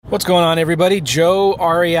What's going on, everybody? Joe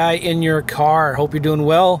REI in your car. Hope you're doing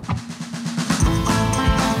well.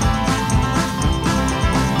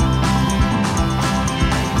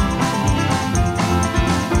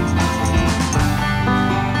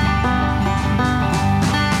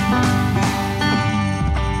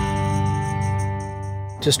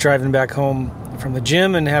 Just driving back home from the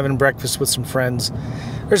gym and having breakfast with some friends.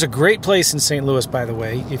 There's a great place in St. Louis, by the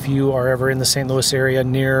way, if you are ever in the St. Louis area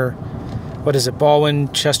near,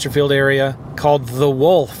 Baldwin, Chesterfield area, called The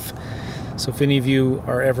Wolf. So if any of you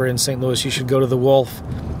are ever in St. Louis, you should go to The Wolf.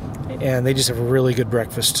 And they just have a really good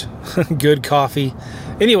breakfast. Good coffee.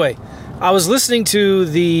 Anyway, I was listening to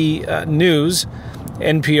the news,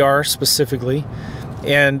 NPR specifically,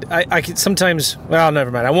 and I can sometimes, well, never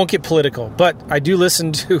mind. I won't get political, but I do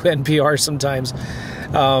listen to NPR sometimes,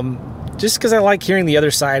 just because I like hearing the other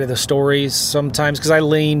side of the stories sometimes, because I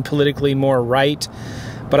lean politically more right,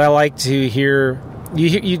 but I like to hear,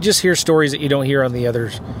 you just hear stories that you don't hear on the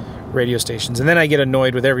other radio stations, and then I get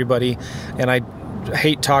annoyed with everybody, and I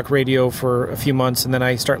hate talk radio for a few months, and then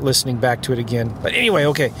I start listening back to it again. But anyway,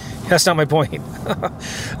 okay, that's not my point.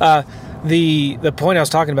 The point I was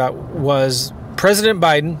talking about was President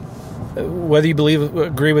Biden, whether you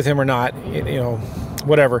agree with him or not,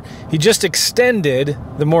 whatever, he just extended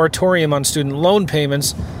the moratorium on student loan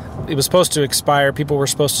payments. It was supposed to expire. People were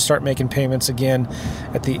supposed to start making payments again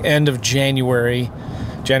at the end of January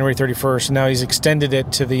 31st. And now he's extended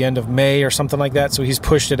it to the end of May or something like that. So he's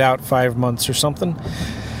pushed it out 5 months or something.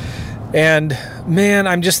 And man,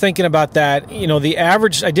 I'm just thinking about that. The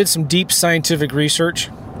average, I did some deep scientific research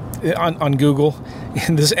on Google,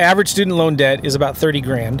 and this average student loan debt is about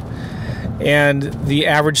 $30,000. And the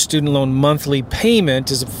average student loan monthly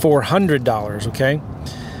payment is $400, okay?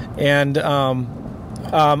 And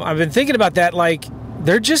I've been thinking about that, like,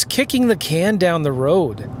 they're just kicking the can down the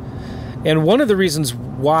road. And one of the reasons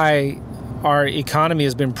why our economy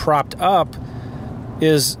has been propped up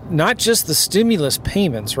is not just the stimulus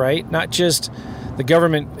payments, right? Not just the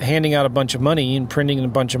government handing out a bunch of money and printing a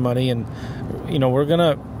bunch of money, and we're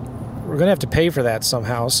gonna have to pay for that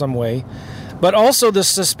somehow, some way. But also the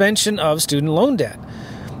suspension of student loan debt.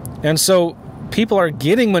 And so people are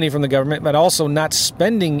getting money from the government, but also not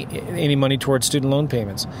spending any money towards student loan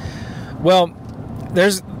payments. Well,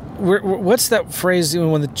 what's that phrase,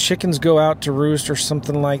 when the chickens go out to roost or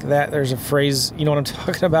something like that? There's a phrase, you know what I'm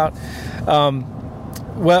talking about?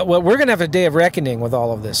 Well, we're going to have a day of reckoning with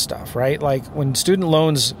all of this stuff, right? Like when student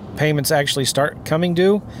loans payments actually start coming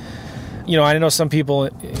due, I know some people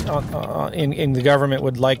in the government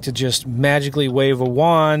would like to just magically wave a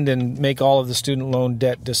wand and make all of the student loan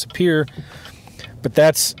debt disappear, but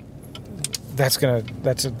that's gonna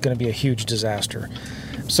be a huge disaster.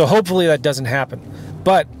 So hopefully that doesn't happen.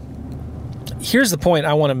 But here's the point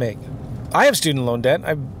I want to make. I have student loan debt.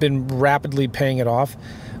 I've been rapidly paying it off,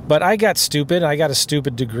 but I got stupid. I got a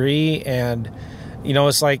stupid degree, and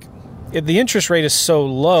it's like the interest rate is so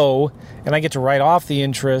low, and I get to write off the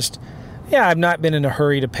interest. Yeah, I've not been in a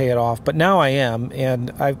hurry to pay it off, but now I am,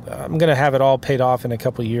 and I'm going to have it all paid off in a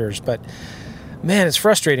couple of years. But, man, it's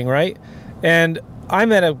frustrating, right? And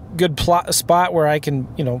I'm at a good spot where I can,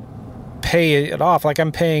 pay it off. Like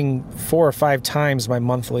I'm paying 4 or 5 times my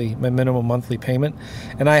minimum monthly payment,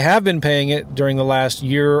 and I have been paying it during the last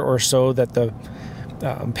year or so that the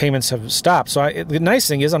payments have stopped. So the nice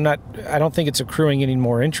thing is I don't think it's accruing any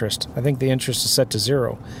more interest. I think the interest is set to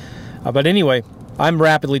 0. But anyway, I'm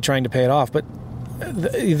rapidly trying to pay it off, but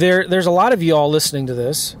there's a lot of you all listening to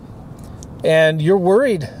this, and you're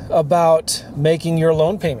worried about making your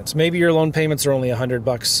loan payments. Maybe your loan payments are only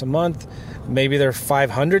 $100 a month. Maybe they're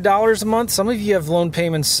 $500 a month. Some of you have loan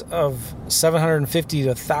payments of $750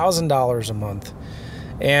 to $1,000 a month.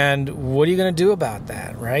 And what are you going to do about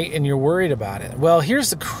that, right? And you're worried about it. Well, here's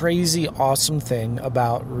the crazy, awesome thing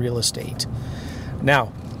about real estate. Now,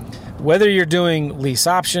 whether you're doing lease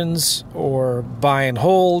options or buy and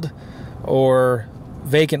hold or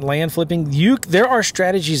vacant land flipping, there are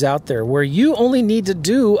strategies out there where you only need to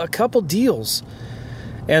do a couple deals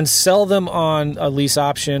and sell them on a lease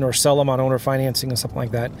option or sell them on owner financing and something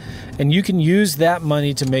like that. And you can use that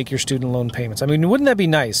money to make your student loan payments. I mean, wouldn't that be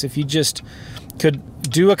nice if you just could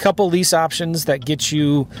do a couple lease options that get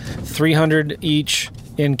you $300 each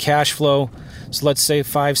in cash flow? So let's say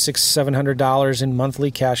 $500, $600, $700 in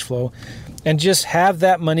monthly cash flow, and just have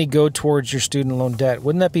that money go towards your student loan debt.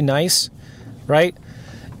 Wouldn't that be nice, right?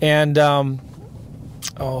 And,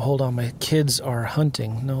 hold on, my kids are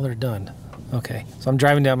hunting. No, they're done. Okay, so I'm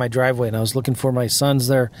driving down my driveway, and I was looking for my sons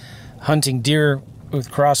there hunting deer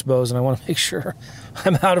with crossbows, and I want to make sure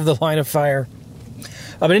I'm out of the line of fire.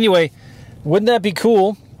 But anyway, wouldn't that be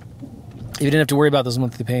cool you didn't have to worry about those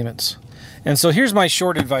monthly payments. And so here's my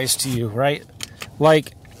short advice to you, right?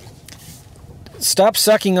 Like, stop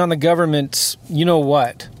sucking on the government's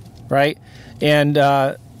you-know-what, right? And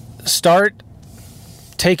start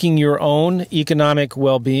taking your own economic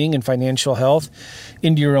well-being and financial health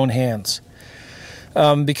into your own hands.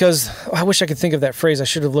 Because I wish I could think of that phrase. I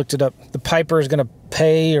should have looked it up. The piper is going to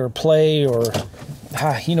pay or play or...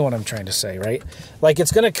 you know what I'm trying to say, right? Like,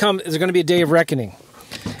 it's going to come... There's going to be a day of reckoning.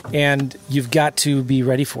 And you've got to be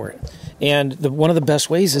ready for it. And one of the best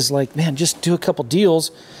ways is like, man, just do a couple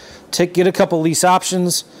deals. Get a couple lease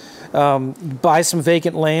options. Buy some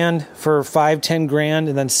vacant land for $5-10 grand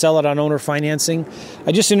and then sell it on owner financing.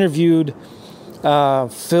 I just interviewed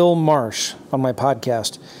Phil Marsh on my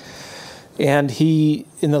podcast, and he,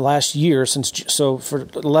 in the last year, for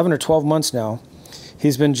 11 or 12 months now,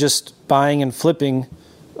 he's been just buying and flipping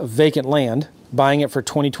vacant land, buying it for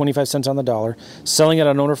 20-25 cents on the dollar, selling it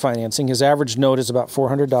on owner financing. His average note is about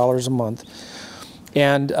 $400 a month.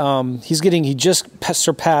 And he just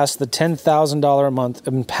surpassed the $10,000 a month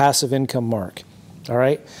in passive income mark. All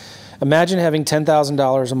right? Imagine having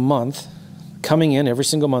 $10,000 a month coming in every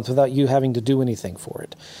single month without you having to do anything for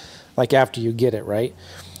it, like after you get it, right?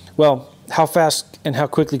 Well, how fast and how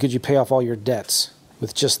quickly could you pay off all your debts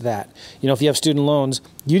with just that? If you have student loans,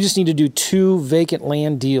 you just need to do 2 vacant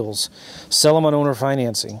land deals, sell them on owner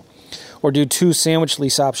financing, or do 2 sandwich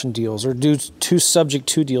lease option deals, or do 2 subject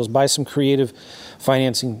to deals, buy some creative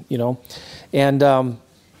financing, and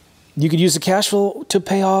you could use the cash flow to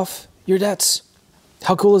pay off your debts.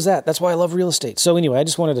 How cool is that? That's why I love real estate. So anyway, I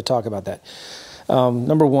just wanted to talk about that.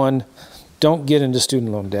 Number 1, don't get into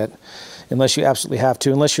student loan debt unless you absolutely have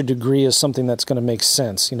to, unless your degree is something that's going to make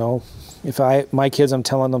sense. If my kids, I'm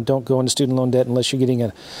telling them, don't go into student loan debt unless you're getting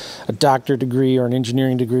a doctorate degree or an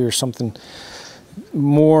engineering degree or something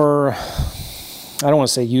more, I don't want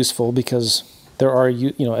to say useful, because there are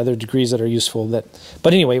other degrees that are useful.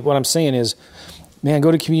 But anyway, what I'm saying is, man,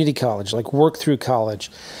 go to community college, like work through college,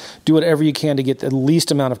 do whatever you can to get the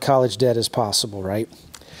least amount of college debt as possible, right?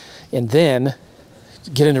 And then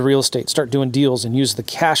get into real estate, start doing deals, and use the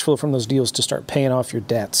cash flow from those deals to start paying off your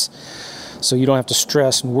debts, so you don't have to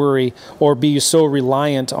stress and worry or be so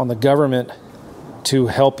reliant on the government to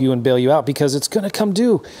help you and bail you out, because it's going to come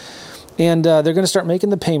due. And they're going to start making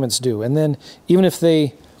the payments due. And then even if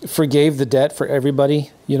they forgave the debt for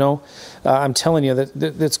everybody, I'm telling you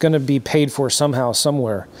that it's going to be paid for somehow,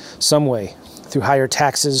 somewhere, some way, through higher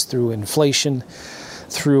taxes, through inflation,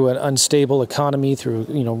 through an unstable economy,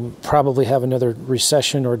 through, probably have another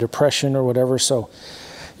recession or depression or whatever. So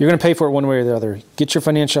you're going to pay for it one way or the other. Get your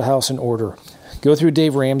financial house in order. Go through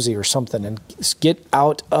Dave Ramsey or something and get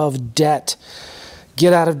out of debt.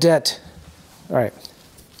 Get out of debt. All right.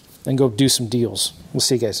 And go do some deals. We'll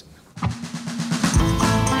see you guys.